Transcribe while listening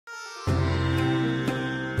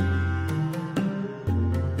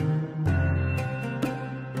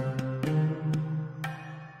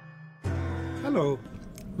Hello,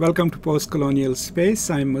 welcome to Post-Colonial Space.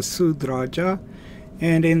 I'm Masood Raja,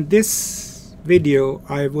 and in this video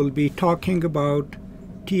I will be talking about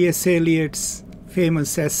T.S. Eliot's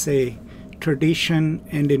famous essay, Tradition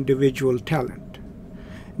and Individual Talent.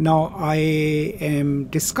 Now, I am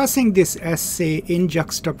discussing this essay in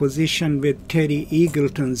juxtaposition with Terry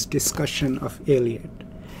Eagleton's discussion of Eliot,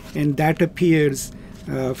 and that appears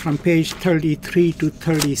from page 33 to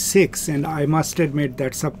 36, and I must admit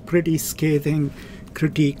that's a pretty scathing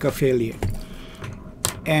critique of Eliot.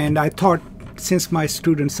 And I thought, since my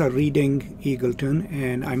students are reading Eagleton,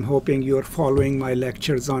 and I'm hoping you're following my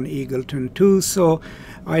lectures on Eagleton too, so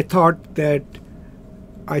I thought that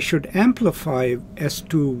I should amplify as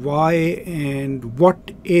to why and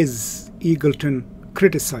what is Eagleton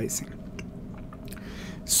criticizing.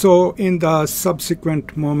 So in the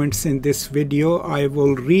subsequent moments in this video, I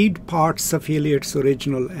will read parts of Eliot's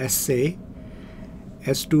original essay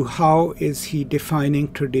as to how is he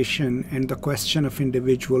defining tradition and the question of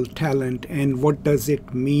individual talent, and what does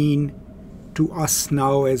it mean to us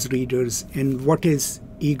now as readers, and what is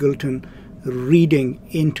Eagleton reading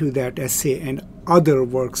into that essay and other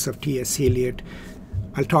works of T.S. Eliot.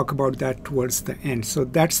 I'll talk about that towards the end. So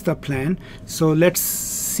that's the plan. So let's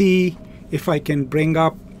see if I can bring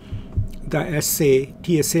up the essay,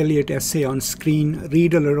 T.S. Eliot essay on screen,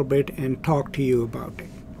 read a little bit and talk to you about it.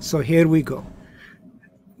 So here we go.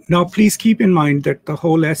 Now please keep in mind that the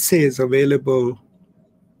whole essay is available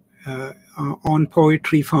on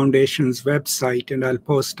Poetry Foundation's website, and I'll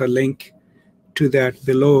post a link to that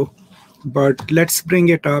below. But let's bring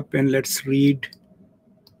it up and let's read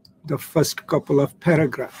the first couple of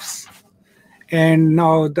paragraphs. And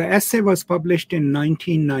now the essay was published in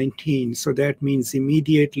 1919, so that means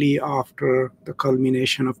immediately after the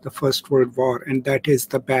culmination of the First World War, and that is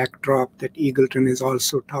the backdrop that Eagleton is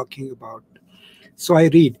also talking about. So I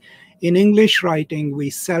read, "In English writing, we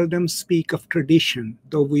seldom speak of tradition,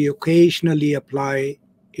 though we occasionally apply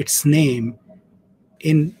its name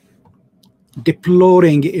in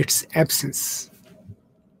deploring its absence.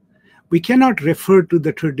 We cannot refer to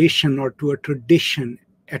the tradition or to a tradition.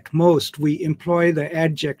 At most, we employ the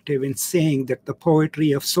adjective in saying that the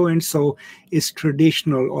poetry of so-and-so is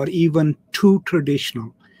traditional or even too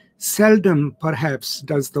traditional. Seldom, perhaps,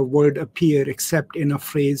 does the word appear except in a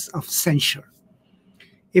phrase of censure.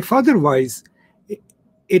 If otherwise,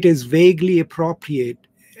 it is vaguely appropriated,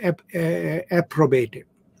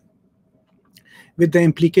 with the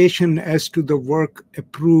implication as to the work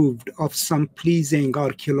approved of some pleasing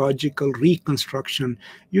archaeological reconstruction.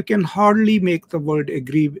 You can hardly make the word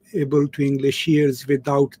agreeable to English ears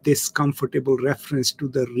without this comfortable reference to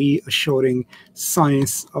the reassuring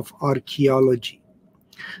science of archaeology.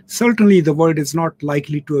 Certainly the word is not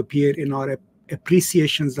likely to appear in our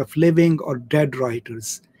appreciations of living or dead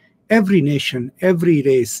writers. Every nation, every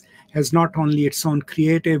race has not only its own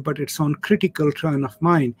creative but its own critical turn of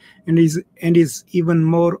mind, and is even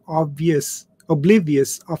more oblivious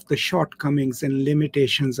of the shortcomings and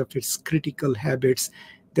limitations of its critical habits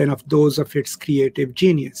than of those of its creative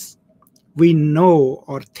genius. We know,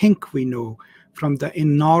 or think we know, from the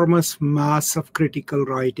enormous mass of critical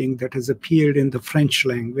writing that has appeared in the French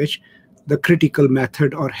language, the critical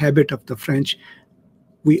method or habit of the French,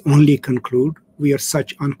 we only conclude, we are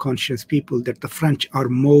such unconscious people, that the French are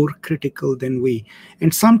more critical than we,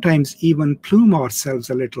 and sometimes even plume ourselves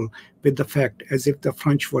a little with the fact as if the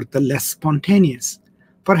French were the less spontaneous.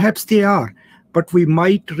 Perhaps they are, but we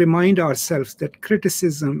might remind ourselves that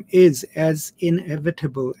criticism is as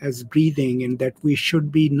inevitable as breathing, and that we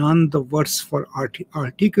should be none the worse for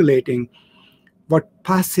articulating what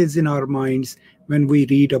passes in our minds when we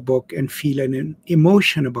read a book and feel an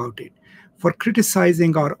emotion about it, for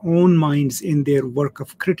criticizing our own minds in their work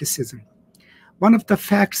of criticism. One of the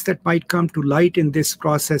facts that might come to light in this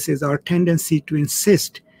process is our tendency to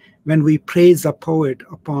insist, when we praise a poet,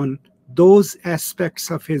 upon those aspects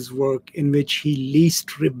of his work in which he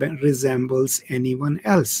least resembles anyone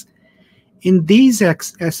else. In these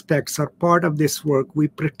aspects or part of this work, we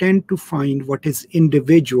pretend to find what is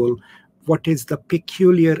individual, what is the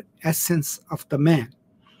peculiar essence of the man.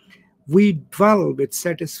 We dwell with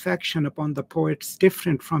satisfaction upon the poets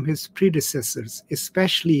different from his predecessors,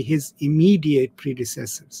 especially his immediate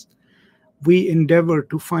predecessors. We endeavor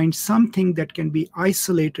to find something that can be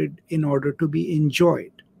isolated in order to be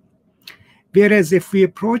enjoyed. Whereas if we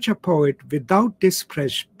approach a poet without this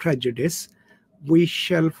prejudice, we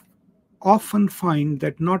shall often find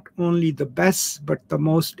that not only the best but the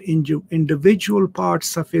most individual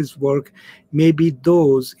parts of his work may be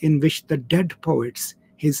those in which the dead poets,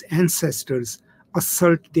 his ancestors,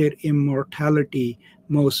 assert their immortality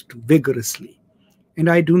most vigorously. And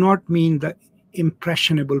I do not mean the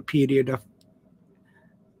impressionable period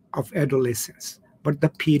of adolescence, but the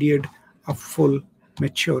period of full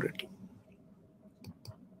maturity.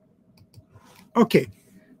 Okay,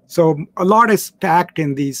 so a lot is packed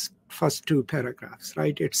in these first two paragraphs,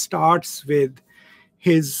 right? It starts with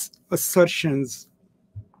his assertions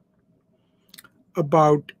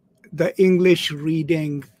about the English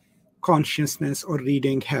reading consciousness or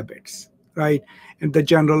reading habits, right? And the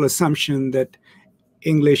general assumption that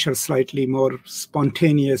English are slightly more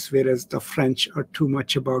spontaneous, whereas the French are too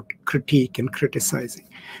much about critique and criticizing.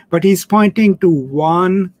 But he's pointing to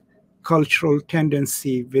one cultural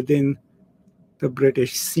tendency within the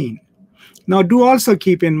British scene. Now, do also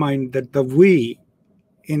keep in mind that the we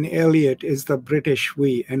in Eliot is the British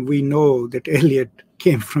we, and we know that Eliot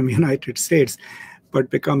came from United States, but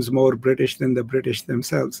becomes more British than the British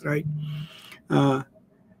themselves, right?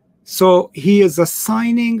 So he is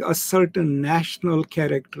assigning a certain national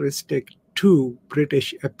characteristic to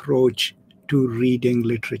British approach to reading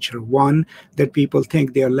literature. One, that people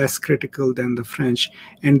think they are less critical than the French,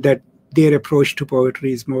 and that their approach to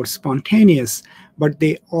poetry is more spontaneous, but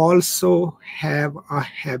they also have a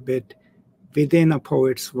habit within a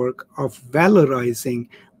poet's work of valorizing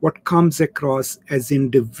what comes across as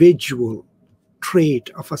individual trait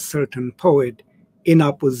of a certain poet in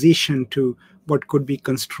opposition to what could be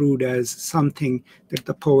construed as something that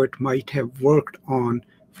the poet might have worked on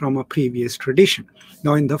from a previous tradition.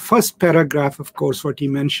 Now, in the first paragraph, of course, what he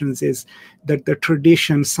mentions is that the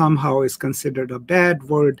tradition somehow is considered a bad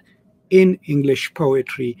word in English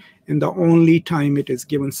poetry, and the only time it is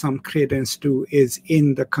given some credence to is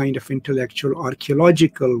in the kind of intellectual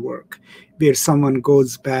archaeological work where someone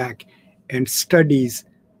goes back and studies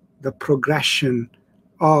the progression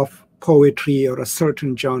of poetry or a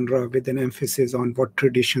certain genre with an emphasis on what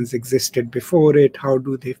traditions existed before it, how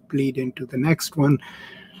do they bleed into the next one.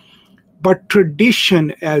 But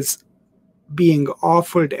tradition as being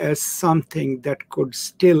offered as something that could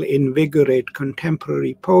still invigorate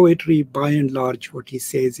contemporary poetry, by and large, what he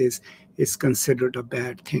says is considered a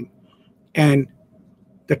bad thing. And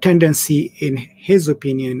the tendency, in his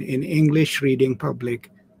opinion, in English reading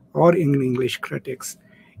public or in English critics,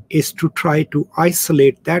 is to try to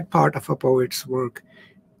isolate that part of a poet's work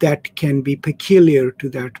that can be peculiar to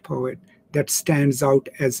that poet, that stands out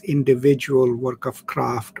as individual work of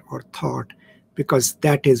craft or thought, because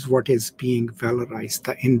that is what is being valorized,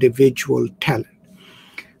 the individual talent.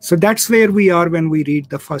 So that's where we are when we read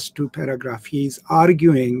the first two paragraphs. He's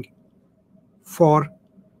arguing for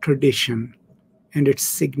tradition and its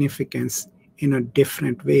significance in a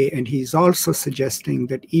different way. And he's also suggesting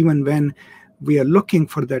that even when we are looking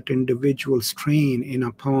for that individual strain in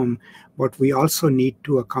a poem, what we also need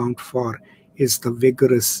to account for is the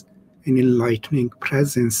vigorous and enlightening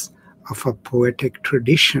presence of a poetic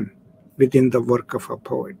tradition within the work of a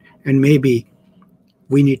poet. And maybe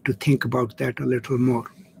we need to think about that a little more.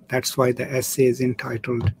 That's why the essay is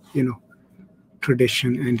entitled,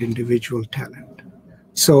 Tradition and Individual Talent.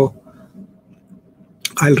 So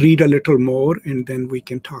I'll read a little more and then we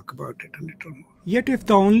can talk about it a little more. Yet if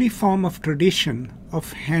the only form of tradition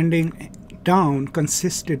of handing down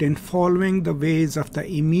consisted in following the ways of the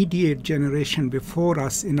immediate generation before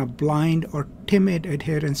us in a blind or timid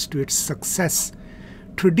adherence to its success,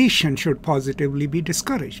 tradition should positively be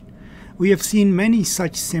discouraged. We have seen many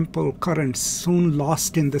such simple currents soon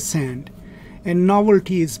lost in the sand, and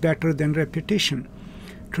novelty is better than repetition.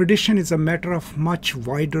 Tradition is a matter of much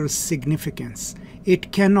wider significance.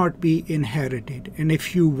 It cannot be inherited, and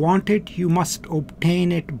if you want it, you must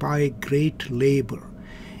obtain it by great labor.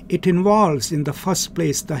 It involves, in the first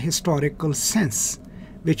place, the historical sense,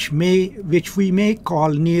 which we may call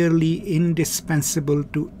nearly indispensable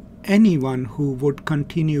to anyone who would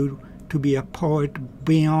continue to be a poet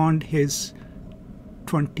beyond his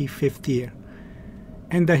 25th year.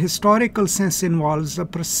 And the historical sense involves a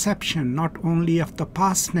perception not only of the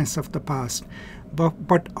pastness of the past,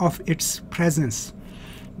 but of its presence.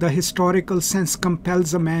 The historical sense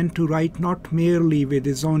compels a man to write not merely with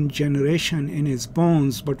his own generation in his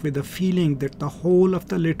bones, but with a feeling that the whole of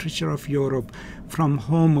the literature of Europe, from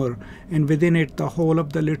Homer, and within it the whole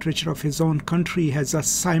of the literature of his own country, has a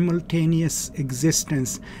simultaneous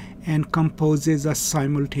existence and composes a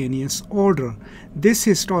simultaneous order. This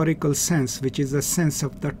historical sense, which is a sense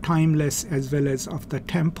of the timeless as well as of the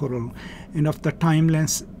temporal, and of the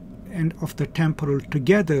timeless and of the temporal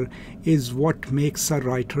together, is what makes a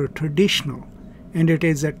writer traditional. And it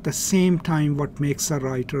is at the same time what makes a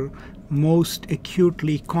writer most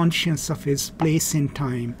acutely conscious of his place in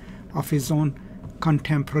time, of his own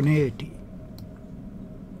contemporaneity.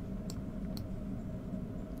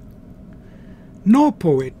 No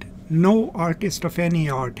poet, No artist of any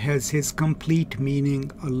art has his complete meaning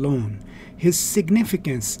alone. His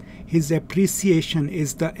significance, his appreciation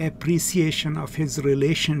is the appreciation of his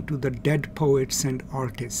relation to the dead poets and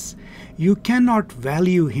artists. You cannot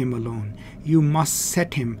value him alone. You must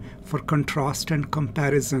set him for contrast and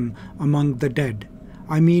comparison among the dead.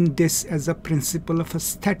 I mean this as a principle of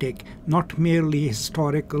aesthetic, not merely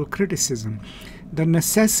historical criticism. The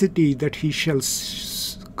necessity that he shall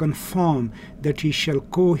conform, that he shall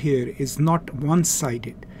cohere, is not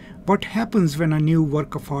one-sided. What happens when a new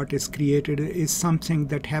work of art is created is something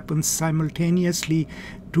that happens simultaneously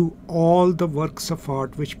to all the works of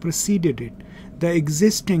art which preceded it. The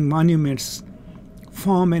existing monuments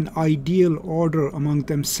form an ideal order among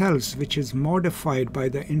themselves, which is modified by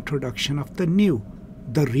the introduction of the new,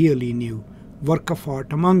 the really new, work of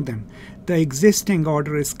art among them. The existing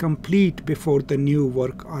order is complete before the new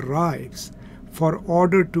work arrives. For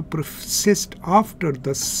order to persist after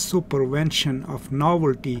the supervention of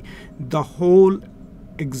novelty, the whole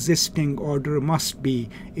existing order must be,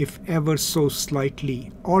 if ever so slightly,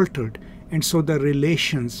 altered, and so the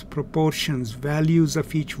relations, proportions, values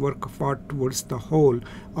of each work of art towards the whole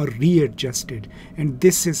are readjusted, and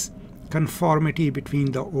this is conformity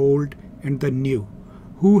between the old and the new.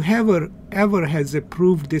 Whoever ever has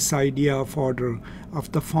approved this idea of order,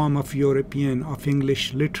 of the form of European, of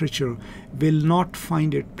English literature, will not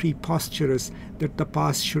find it preposterous that the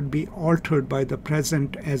past should be altered by the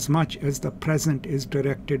present as much as the present is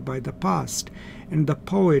directed by the past. And the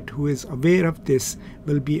poet who is aware of this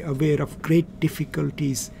will be aware of great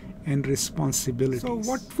difficulties and responsibilities. So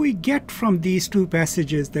what we get from these two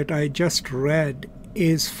passages that I just read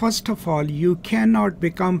is, first of all, you cannot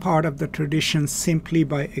become part of the tradition simply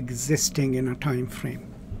by existing in a time frame.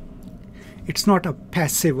 It's not a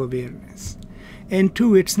passive awareness. And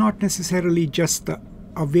two, it's not necessarily just the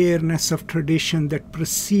awareness of tradition that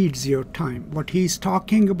precedes your time. What he's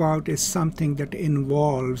talking about is something that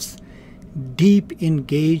involves deep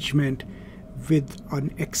engagement with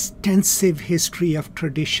an extensive history of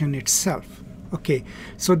tradition itself. Okay,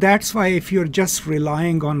 so that's why if you're just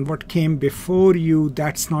relying on what came before you,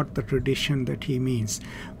 that's not the tradition that he means.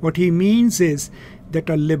 What he means is that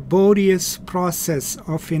a laborious process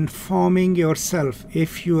of informing yourself,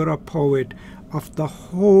 if you are a poet, of the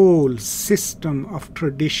whole system of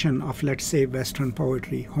tradition of, let's say, Western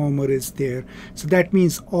poetry. Homer is there, so that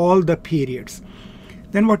means all the periods.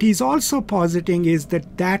 Then what he's also positing is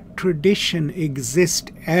that that tradition exists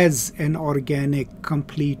as an organic,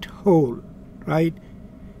 complete whole. Right?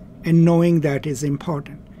 And knowing that is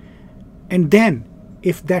important. And then,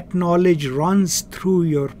 if that knowledge runs through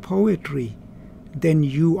your poetry, then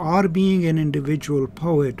you are being an individual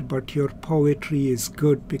poet, but your poetry is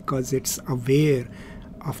good because it's aware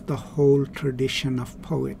of the whole tradition of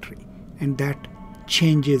poetry. And that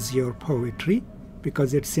changes your poetry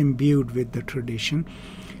because it's imbued with the tradition.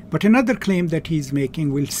 But another claim that he's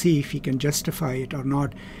making, we'll see if he can justify it or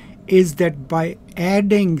not, is that by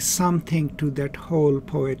adding something to that whole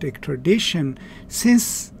poetic tradition,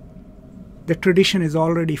 since the tradition is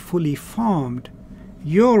already fully formed,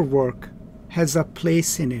 your work has a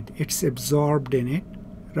place in it. It's absorbed in it,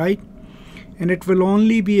 right? And it will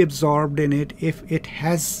only be absorbed in it if it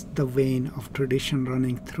has the vein of tradition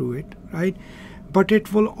running through it, right? But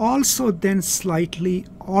it will also then slightly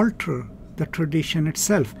alter the tradition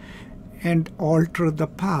itself and alter the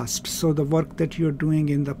past. So the work that you're doing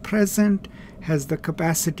in the present has the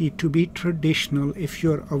capacity to be traditional if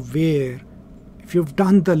you're aware, if you've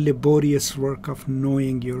done the laborious work of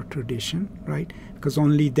knowing your tradition, right? Because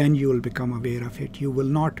only then you will become aware of it. You will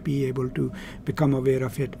not be able to become aware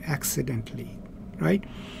of it accidentally, right?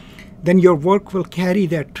 Then your work will carry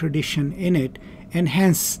that tradition in it, and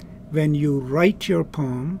hence when you write your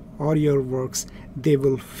poem or your works, they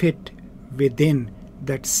will fit within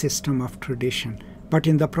that system of tradition. But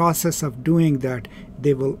in the process of doing that,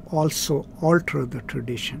 they will also alter the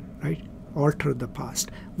tradition, right? Alter the past.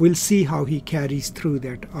 We'll see how he carries through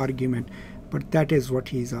that argument, but that is what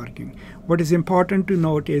he's arguing. What is important to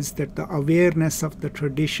note is that the awareness of the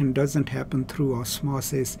tradition doesn't happen through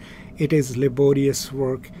osmosis. It is laborious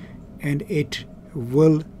work, and it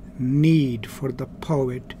will need for the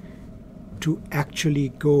poet to actually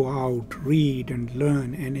go out, read and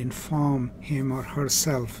learn and inform him or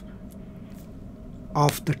herself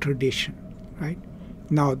of the tradition, right?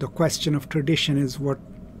 Now the question of tradition is what,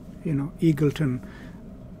 Eagleton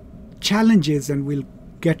challenges, and we'll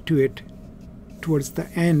get to it towards the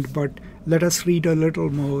end, but let us read a little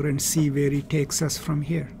more and see where he takes us from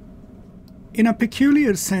here. In a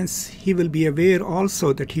peculiar sense, he will be aware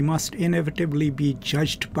also that he must inevitably be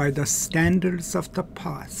judged by the standards of the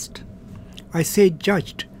past. I say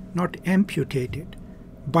judged, not amputated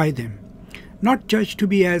by them, not judged to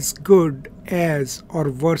be as good as or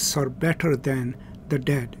worse or better than the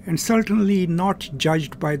dead, and certainly not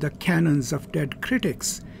judged by the canons of dead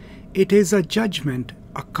critics. It is a judgment,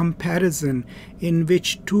 a comparison in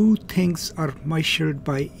which two things are measured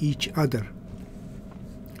by each other.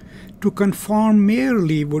 To conform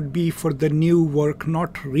merely would be for the new work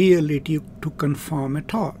not really to conform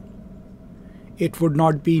at all. It would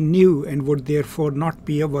not be new and would therefore not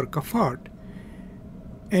be a work of art.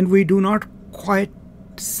 And we do not quite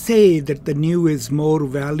say that the new is more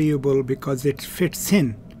valuable because it fits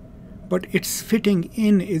in, but its fitting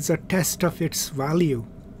in is a test of its value,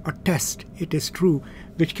 a test, it is true,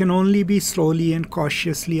 which can only be slowly and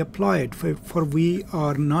cautiously applied, for we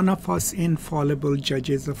are none of us infallible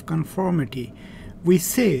judges of conformity. We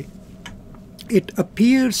say it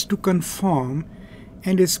appears to conform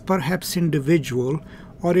and is perhaps individual,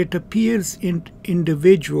 or it appears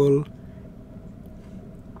individual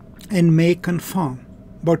and may conform,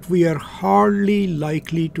 but we are hardly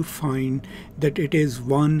likely to find that it is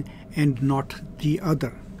one and not the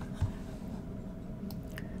other.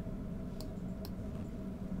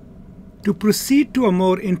 To proceed to a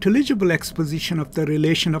more intelligible exposition of the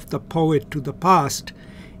relation of the poet to the past,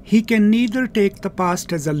 he can neither take the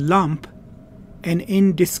past as a lump, an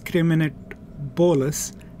indiscriminate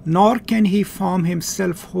bolus, nor can he form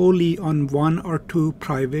himself wholly on one or two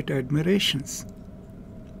private admirations.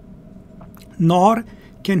 Nor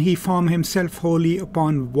can he form himself wholly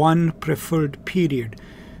upon one preferred period.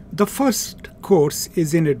 The first course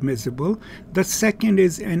is inadmissible, the second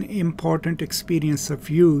is an important experience of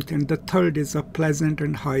youth, and the third is a pleasant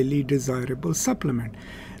and highly desirable supplement.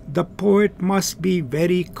 The poet must be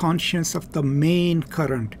very conscious of the main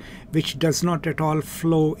current, which does not at all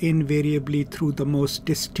flow invariably through the most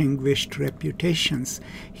distinguished reputations.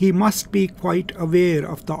 He must be quite aware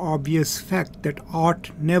of the obvious fact that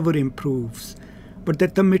art never improves, but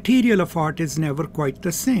that the material of art is never quite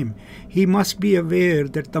the same. He must be aware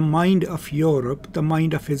that the mind of Europe, the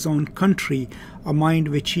mind of his own country, a mind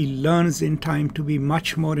which he learns in time to be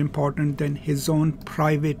much more important than his own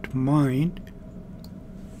private mind,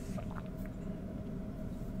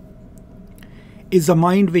 is a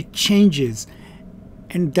mind which changes,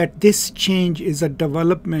 and that this change is a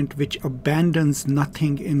development which abandons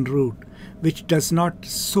nothing en route, which does not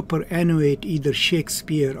superannuate either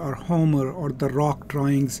Shakespeare or Homer or the rock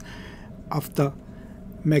drawings of the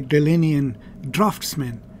Magdalenian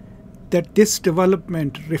draftsman, that this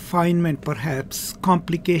development, refinement perhaps,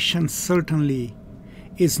 complication certainly,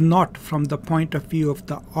 is not from the point of view of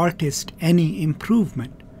the artist any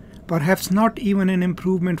improvement, perhaps not even an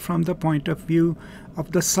improvement from the point of view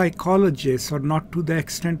of the psychologist, or not to the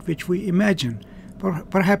extent which we imagine.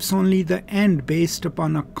 Perhaps only the end based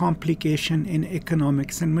upon a complication in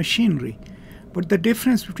economics and machinery. But the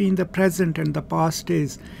difference between the present and the past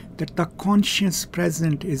is that the conscious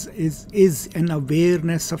present is an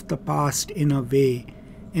awareness of the past in a way,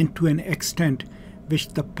 and to an extent which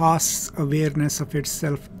the past's awareness of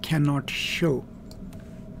itself cannot show.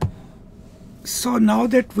 So now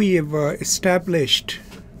that we have established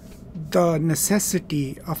the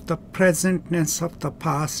necessity of the presentness of the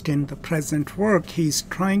past in the present work, he's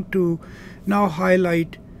trying to now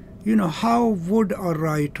highlight, how would a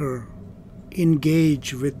writer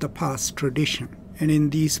engage with the past tradition? And in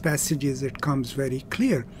these passages it comes very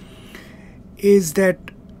clear, is that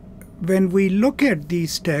when we look at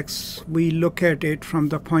these texts, we look at it from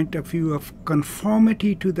the point of view of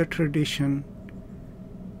conformity to the tradition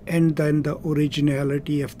and then the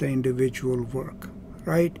originality of the individual work,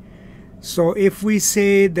 right? So if we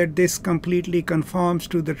say that this completely conforms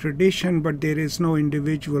to the tradition, but there is no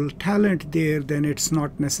individual talent there, then it's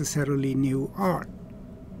not necessarily new art.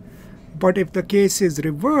 But if the case is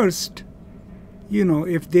reversed,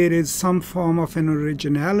 if there is some form of an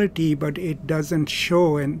originality, but it doesn't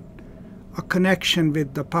show a connection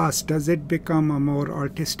with the past, does it become a more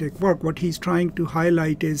artistic work? What he's trying to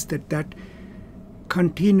highlight is that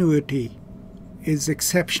continuity is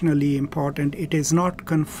exceptionally important. It is not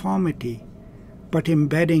conformity, but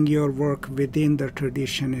embedding your work within the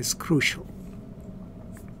tradition is crucial.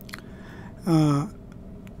 But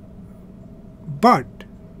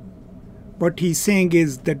what he's saying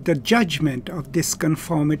is that the judgment of this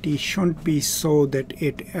conformity shouldn't be so that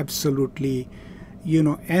it absolutely,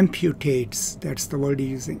 amputates, that's the word he's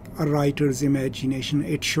using, a writer's imagination.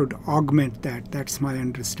 It should augment that. That's my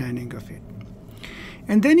understanding of it.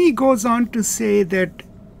 And then he goes on to say that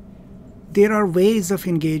there are ways of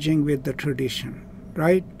engaging with the tradition,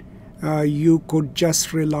 right? You could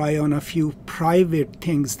just rely on a few private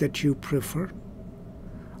things that you prefer,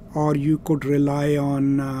 or you could rely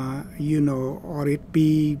on, or it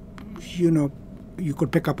be, you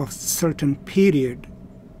could pick up a certain period.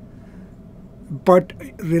 But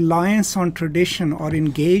reliance on tradition or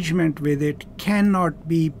engagement with it cannot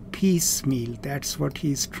be piecemeal. That's what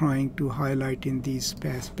he's trying to highlight in these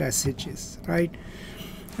passages, right?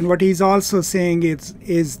 And what he's also saying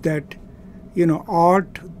is that,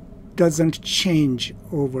 art doesn't change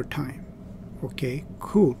over time. Okay,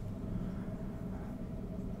 cool.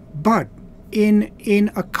 But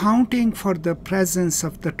in accounting for the presence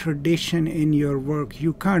of the tradition in your work,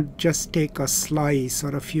 you can't just take a slice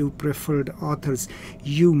or a few preferred authors.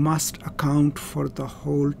 You must account for the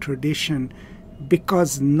whole tradition,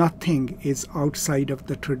 because nothing is outside of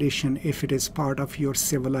the tradition if it is part of your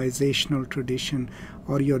civilizational tradition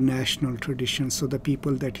or your national tradition. So the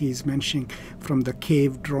people that he's mentioning, from the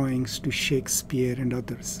cave drawings to Shakespeare and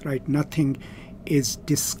others, right? Nothing is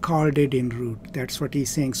discarded in root. That's what he's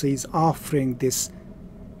saying. So he's offering this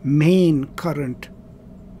main current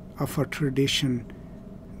of a tradition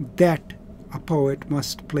that a poet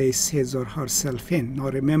must place his or herself in. Now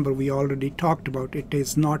remember, we already talked about it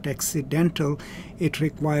is not accidental, it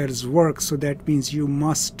requires work. So that means you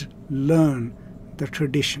must learn the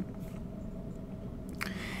tradition.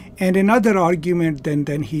 And another argument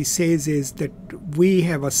then he says is that we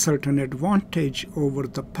have a certain advantage over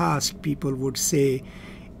the past, people would say,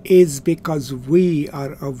 is because we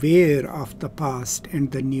are aware of the past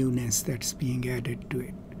and the newness that's being added to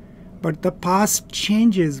it. But the past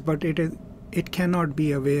changes, but it cannot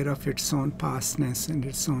be aware of its own pastness and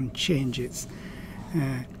its own changes.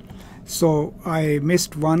 So I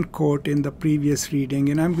missed one quote in the previous reading,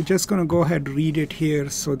 and I'm just going to go ahead and read it here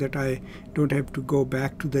so that I don't have to go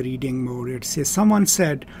back to the reading mode. It says, someone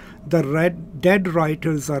said, the dead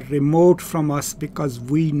writers are remote from us because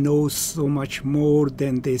we know so much more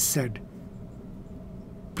than they said.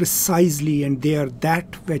 Precisely, and they are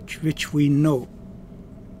that which we know.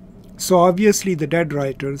 So obviously the dead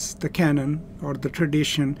writers, the canon or the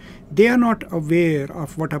tradition, they are not aware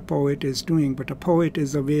of what a poet is doing, but a poet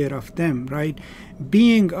is aware of them, right?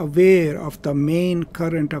 Being aware of the main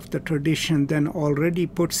current of the tradition then already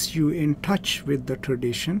puts you in touch with the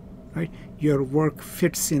tradition, right? Your work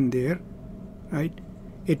fits in there, right?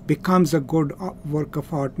 It becomes a good work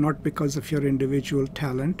of art, not because of your individual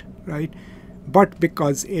talent, right? But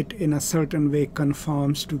because it in a certain way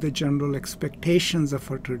conforms to the general expectations of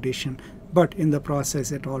a tradition. But in the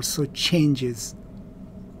process, it also changes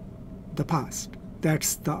the past.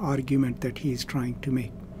 That's the argument that he's trying to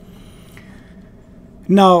make.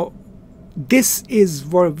 Now, this is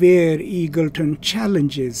where Eagleton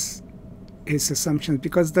challenges his assumptions,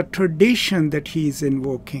 because the tradition that he's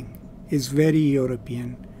invoking is very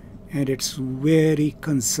European and it's very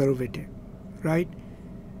conservative, right?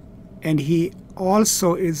 And he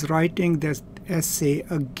also is writing this essay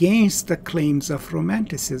against the claims of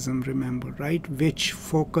Romanticism, remember, right? Which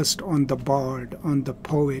focused on the bard, on the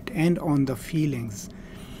poet, and on the feelings.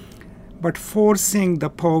 But forcing the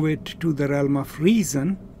poet to the realm of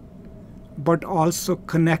reason, but also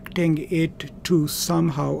connecting it to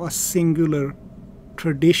somehow a singular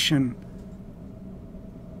tradition.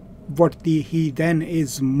 What he then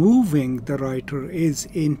is moving the writer is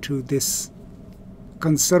into this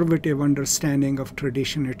conservative understanding of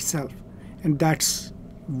tradition itself. And that's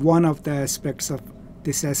one of the aspects of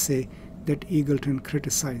this essay that Eagleton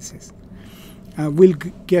criticizes. We'll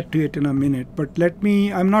get to it in a minute, but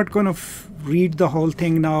I'm not going to read the whole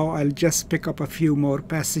thing now. I'll just pick up a few more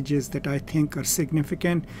passages that I think are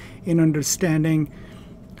significant in understanding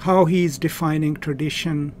how he's defining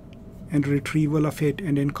tradition and retrieval of it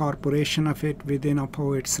and incorporation of it within a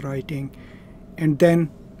poet's writing. And then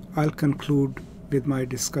I'll conclude with my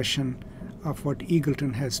discussion of what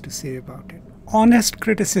Eagleton has to say about it. Honest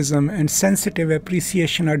criticism and sensitive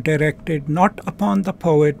appreciation are directed not upon the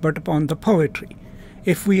poet but upon the poetry.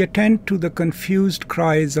 If we attend to the confused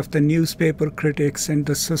cries of the newspaper critics and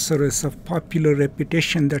the susurrus of popular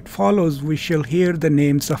repetition that follows, we shall hear the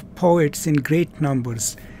names of poets in great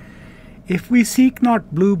numbers. If we seek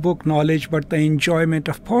not blue book knowledge but the enjoyment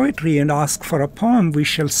of poetry and ask for a poem, we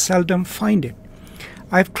shall seldom find it.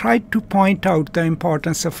 I've tried to point out the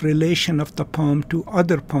importance of relation of the poem to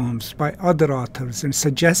other poems by other authors and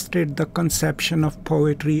suggested the conception of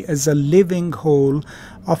poetry as a living whole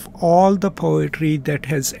of all the poetry that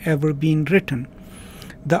has ever been written.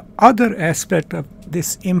 The other aspect of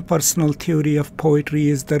this impersonal theory of poetry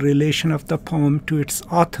is the relation of the poem to its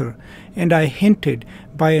author, and I hinted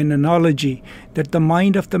by an analogy that the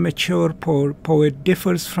mind of the mature poet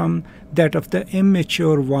differs from that of the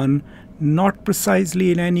immature one, not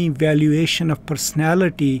precisely in any valuation of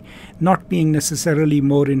personality, not being necessarily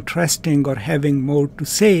more interesting or having more to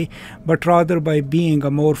say, but rather by being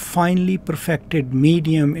a more finely perfected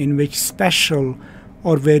medium in which special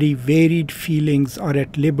or very varied feelings are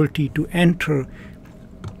at liberty to enter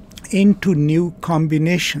into new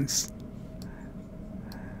combinations.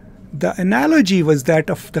 The analogy was that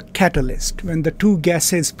of the catalyst. When the two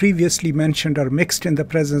gases previously mentioned are mixed in the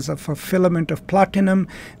presence of a filament of platinum,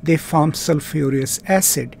 they form sulfurous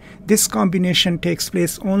acid. This combination takes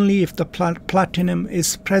place only if the platinum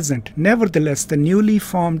is present. Nevertheless, the newly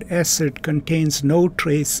formed acid contains no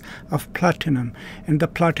trace of platinum, and the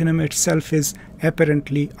platinum itself is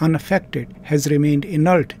apparently unaffected, has remained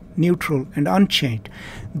inert, neutral, and unchanged.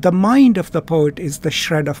 The mind of the poet is the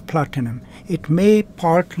shred of platinum. It may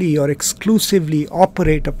partly or exclusively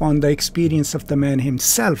operate upon the experience of the man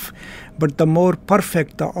himself, but the more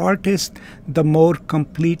perfect the artist, the more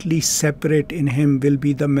completely separate in him will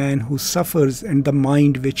be the man who suffers and the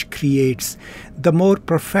mind which creates. The more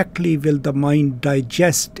perfectly will the mind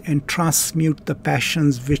digest and transmute the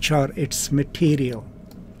passions which are its material.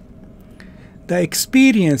 The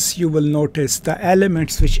experience, you will notice, the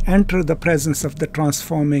elements which enter the presence of the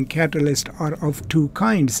transforming catalyst are of two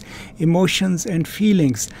kinds, emotions and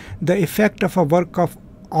feelings. The effect of a work of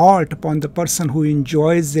art upon the person who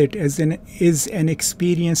enjoys it is an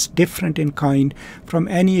experience different in kind from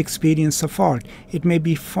any experience of art. It may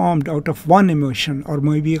be formed out of one emotion or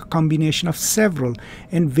maybe a combination of several,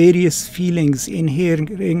 and various feelings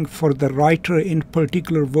inhering for the writer in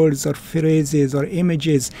particular words or phrases or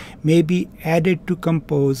images may be added to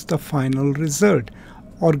compose the final result.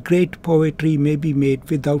 Or great poetry may be made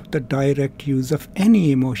without the direct use of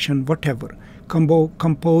any emotion whatever,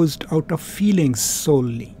 composed out of feelings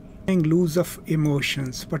solely. Lose of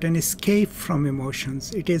emotions, but an escape from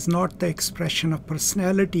emotions. It is not the expression of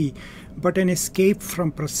personality, but an escape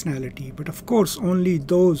from personality. But of course, only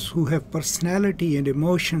those who have personality and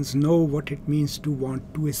emotions know what it means to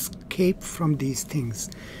want to escape from these things.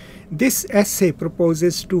 This essay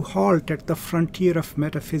proposes to halt at the frontier of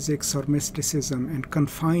metaphysics or mysticism and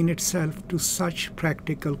confine itself to such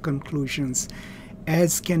practical conclusions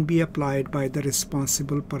as can be applied by the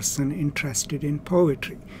responsible person interested in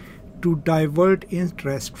poetry. To divert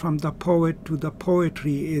interest from the poet to the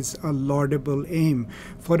poetry is a laudable aim,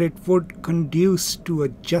 for it would conduce to a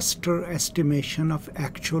juster estimation of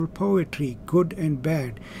actual poetry, good and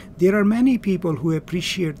bad. There are many people who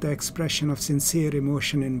appreciate the expression of sincere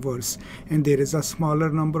emotion in verse, and there is a smaller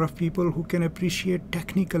number of people who can appreciate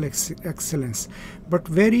technical excellence. But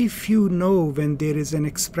very few know when there is an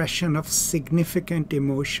expression of significant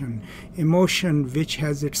emotion, emotion which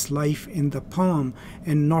has its life in the poem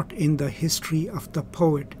and not in the history of the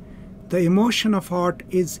poet. The emotion of art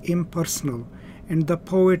is impersonal, and the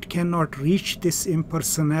poet cannot reach this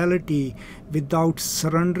impersonality without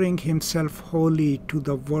surrendering himself wholly to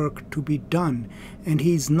the work to be done, and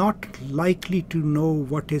he is not likely to know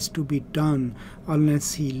what is to be done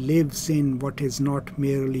unless he lives in what is not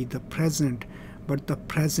merely the present, but the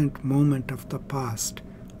present moment of the past,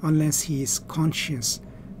 unless he is conscious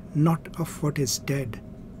not of what is dead,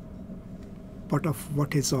 but of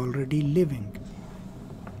what is already living.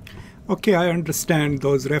 Okay, I understand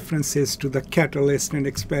those references to the catalyst and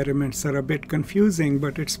experiments are a bit confusing,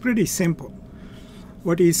 but it's pretty simple.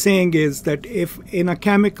 What he's saying is that if in a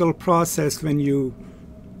chemical process, when you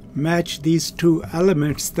match these two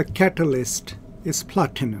elements, the catalyst is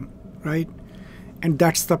platinum, right? And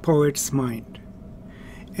that's the poet's mind.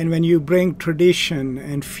 And when you bring tradition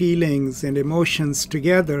and feelings and emotions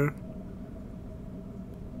together,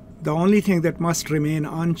 the only thing that must remain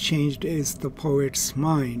unchanged is the poet's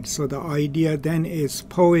mind. So the idea then is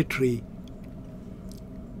poetry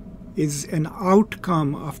is an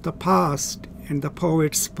outcome of the past and the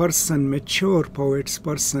poet's person, mature poet's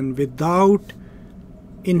person, without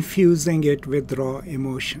infusing it with raw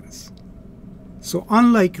emotions. So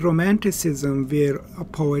unlike Romanticism, where a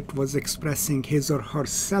poet was expressing his or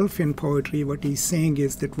herself in poetry, what he's saying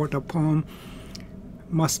is that what a poem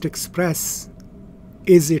must express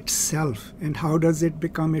is itself. And how does it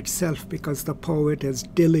become itself? Because the poet has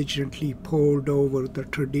diligently pored over the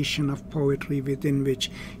tradition of poetry within which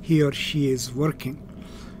he or she is working.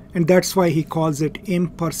 And that's why he calls it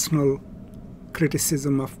impersonal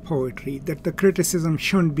criticism of poetry, that the criticism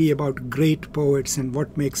shouldn't be about great poets and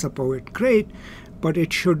what makes a poet great, but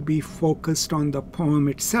it should be focused on the poem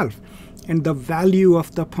itself. And the value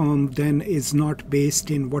of the poem then is not based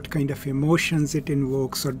in what kind of emotions it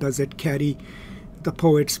invokes or does it carry the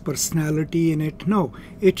poet's personality in it. No,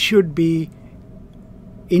 it should be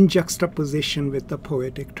in juxtaposition with the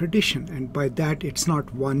poetic tradition. And by that, it's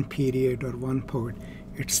not one period or one poet.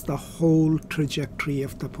 It's the whole trajectory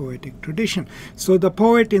of the poetic tradition. So the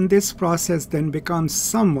poet in this process then becomes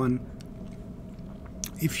someone,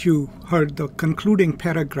 if you heard the concluding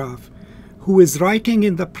paragraph, who is writing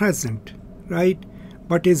in the present, right?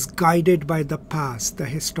 But is guided by the past, the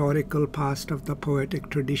historical past of the poetic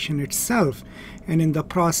tradition itself. And in the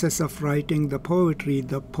process of writing the poetry,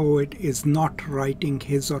 the poet is not writing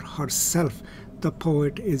his or herself. The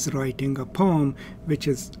poet is writing a poem which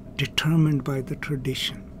is determined by the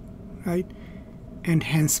tradition, right? And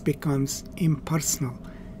hence becomes impersonal.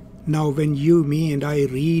 Now when you, me, and I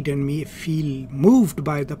read and me feel moved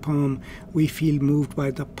by the poem, we feel moved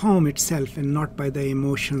by the poem itself and not by the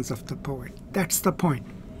emotions of the poet. That's the point.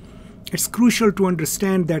 It's crucial to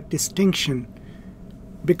understand that distinction,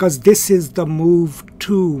 because this is the move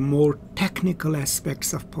to more technical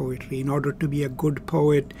aspects of poetry. In order to be a good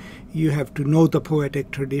poet, you have to know the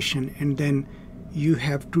poetic tradition, and then you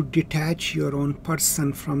have to detach your own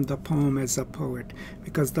person from the poem as a poet,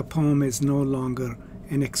 because the poem is no longer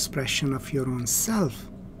an expression of your own self,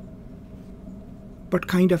 but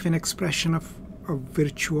kind of an expression of a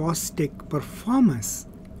virtuosic performance,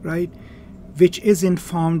 right? Which is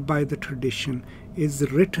informed by the tradition,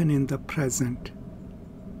 is written in the present,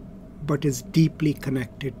 but is deeply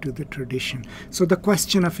connected to the tradition. So the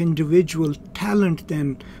question of individual talent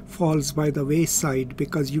then falls by the wayside,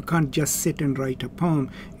 because you can't just sit and write a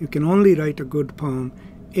poem. You can only write a good poem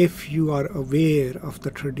if you are aware of the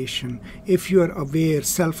tradition, if you are aware,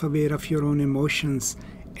 self-aware of your own emotions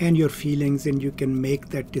and your feelings, and you can make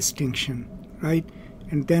that distinction, right?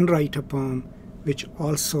 And then write a poem which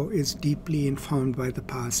also is deeply informed by the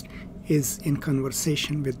past, is in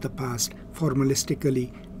conversation with the past,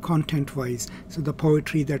 formalistically, content-wise. So the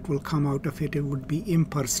poetry that will come out of it, it would be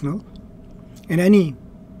impersonal, and any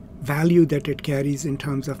value that it carries in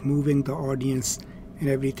terms of moving the audience and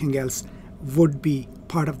everything else would be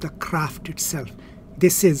part of the craft itself.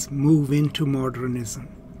 This is move into modernism,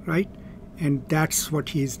 right? And that's what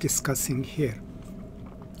he is discussing here.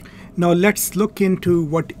 Now let's look into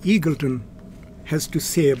what Eagleton has to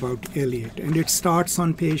say about Eliot. And it starts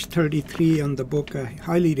on page 33 on the book. I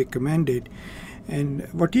highly recommend it. And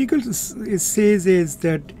what Eagleton says is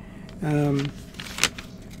that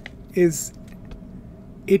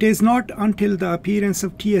it is not until the appearance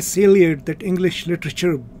of T.S. Eliot that English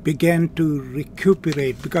literature began to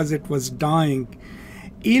recuperate, because it was dying.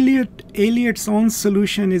 Eliot's own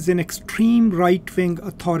solution is an extreme right-wing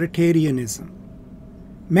authoritarianism.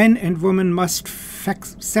 Men and women must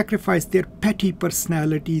sacrifice their petty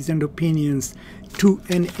personalities and opinions to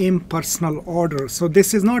an impersonal order. So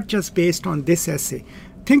this is not just based on this essay.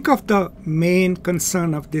 Think of the main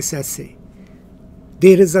concern of this essay.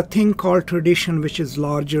 There is a thing called tradition which is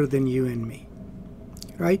larger than you and me,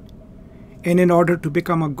 right? And in order to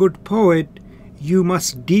become a good poet, you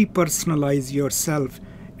must depersonalize yourself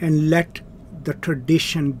and let the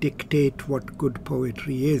tradition dictate what good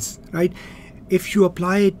poetry is, right? If you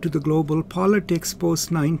apply it to the global politics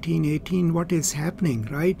post-1918, what is happening,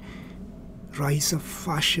 right? Rise of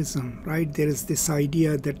fascism, right? There is this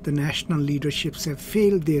idea that the national leaderships have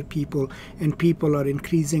failed their people, and people are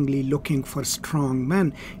increasingly looking for strong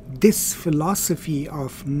men. This philosophy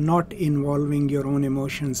of not involving your own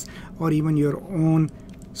emotions or even your own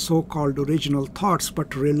so-called original thoughts,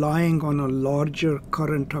 but relying on a larger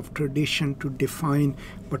current of tradition to define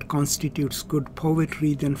what constitutes good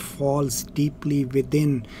poetry, then falls deeply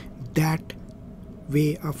within that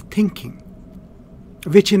way of thinking,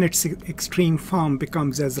 which in its extreme form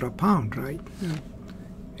becomes Ezra Pound, right? Yeah.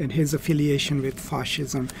 And his affiliation with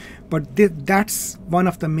fascism. But that's one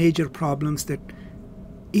of the major problems that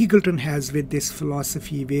Eagleton has with this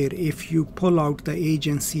philosophy, where if you pull out the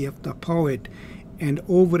agency of the poet and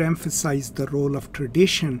overemphasize the role of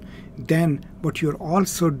tradition, then what you're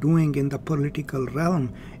also doing in the political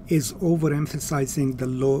realm is overemphasizing the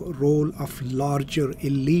role of larger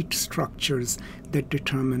elite structures that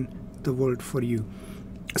determine the world for you.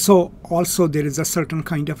 So also there is a certain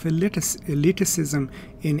kind of elitism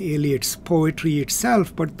in Eliot's poetry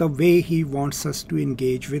itself, but the way he wants us to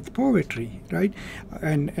engage with poetry, right?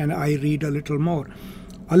 And I read a little more.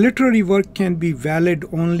 A literary work can be valid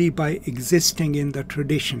only by existing in the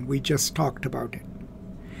tradition. We just talked about it.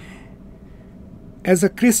 As a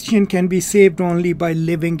Christian can be saved only by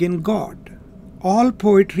living in God. All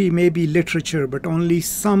poetry may be literature, but only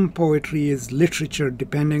some poetry is literature,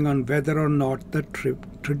 depending on whether or not the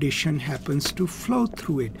tradition happens to flow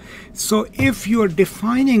through it. So if you are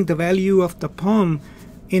defining the value of the poem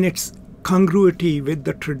in its congruity with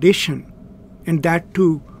the tradition, and that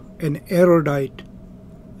to an erudite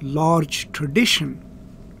large tradition,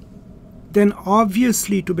 then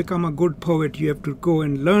obviously to become a good poet you have to go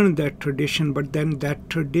and learn that tradition, but then that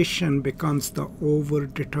tradition becomes the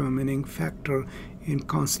over-determining factor in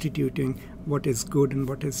constituting what is good and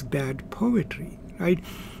what is bad poetry, right?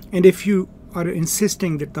 And if you are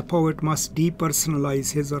insisting that the poet must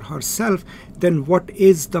depersonalize his or herself, then what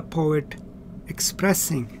is the poet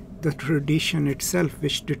expressing? The tradition itself,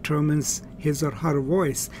 which determines his or her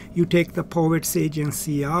voice. You take the poet's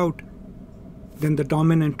agency out, then the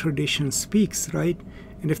dominant tradition speaks, right?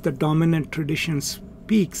 And if the dominant tradition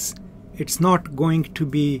speaks, it's not going to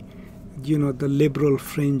be, the liberal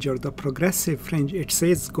fringe or the progressive fringe. It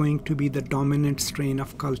says going to be the dominant strain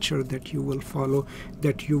of culture that you will follow,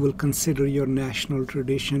 that you will consider your national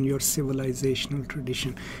tradition, your civilizational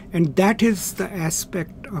tradition. And that is the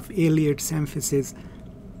aspect of Eliot's emphasis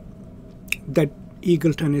that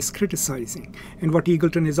Eagleton is criticizing. And what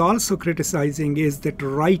Eagleton is also criticizing is that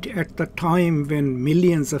right at the time when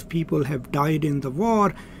millions of people have died in the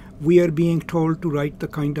war, we are being told to write the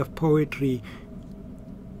kind of poetry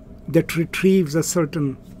that retrieves a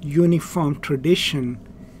certain uniform tradition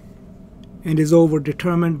and is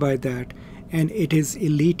overdetermined by that. And it is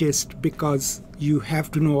elitist because you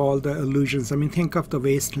have to know all the allusions. I mean, think of the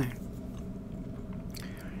wasteland.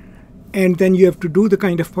 And then you have to do the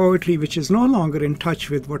kind of poetry which is no longer in touch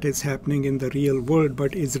with what is happening in the real world,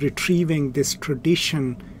 but is retrieving this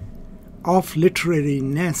tradition of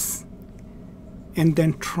literariness and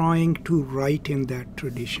then trying to write in that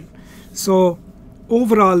tradition. So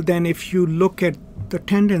overall, then, if you look at the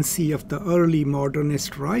tendency of the early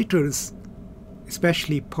modernist writers,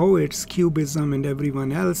 especially poets, Cubism and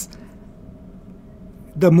everyone else,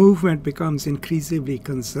 the movement becomes increasingly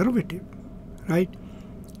conservative, right?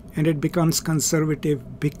 And it becomes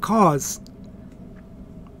conservative because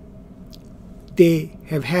they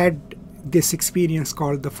have had this experience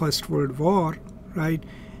called the First World War, right?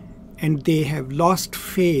 And they have lost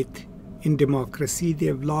faith in democracy. They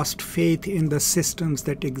have lost faith in the systems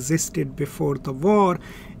that existed before the war,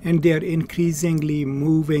 and they are increasingly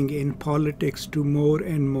moving in politics to more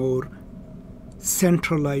and more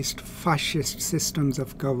centralized fascist systems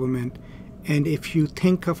of government. And if you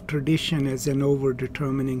think of tradition as an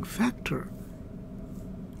over-determining factor,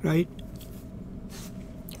 right,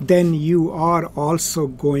 then you are also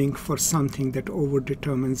going for something that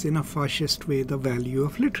over-determines in a fascist way the value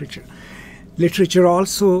of literature. Literature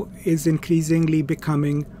also is increasingly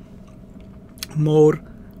becoming more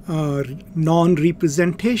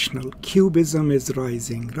non-representational. Cubism is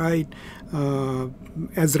rising, right?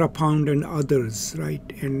 Ezra Pound and others, right?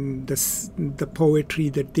 And the poetry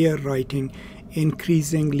that they are writing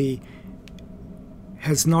increasingly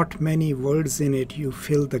has not many words in it. You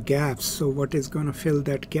fill the gaps. So what is going to fill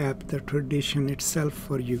that gap? The tradition itself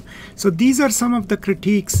for you. So these are some of the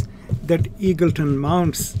critiques that Eagleton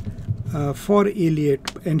mounts for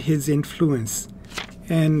Eliot and his influence.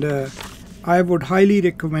 And I would highly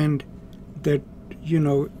recommend that,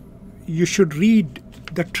 you should read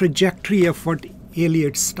the trajectory of what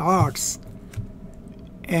Eliot starts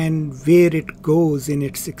and where it goes in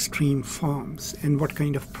its extreme forms and what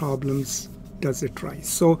kind of problems does it rise.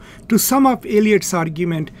 So to sum up Eliot's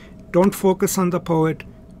argument, don't focus on the poet,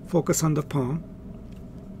 focus on the poem.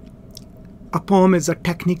 A poem is a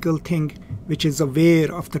technical thing which is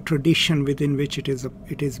aware of the tradition within which it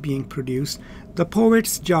is being produced. The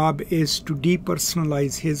poet's job is to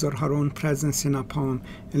depersonalize his or her own presence in a poem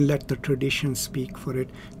and let the tradition speak for it.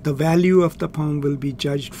 The value of the poem will be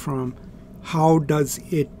judged from how does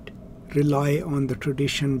it rely on the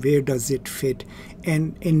tradition, where does it fit,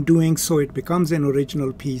 and in doing so it becomes an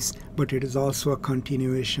original piece, but it is also a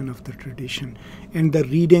continuation of the tradition. And the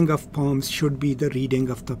reading of poems should be the reading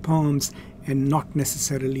of the poems and not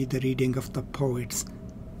necessarily the reading of the poets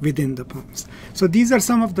within the poems. So these are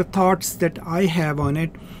some of the thoughts that I have on it.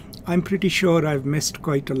 I'm pretty sure I've missed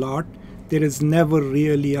quite a lot. There is never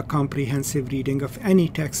really a comprehensive reading of any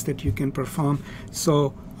text that you can perform.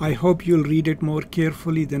 So I hope you'll read it more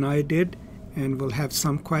carefully than I did and will have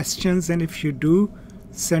some questions. And if you do,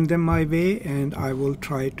 send them my way and I will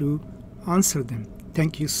try to answer them.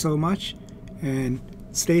 Thank you so much and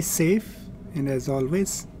stay safe. And as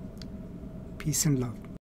always, peace and love.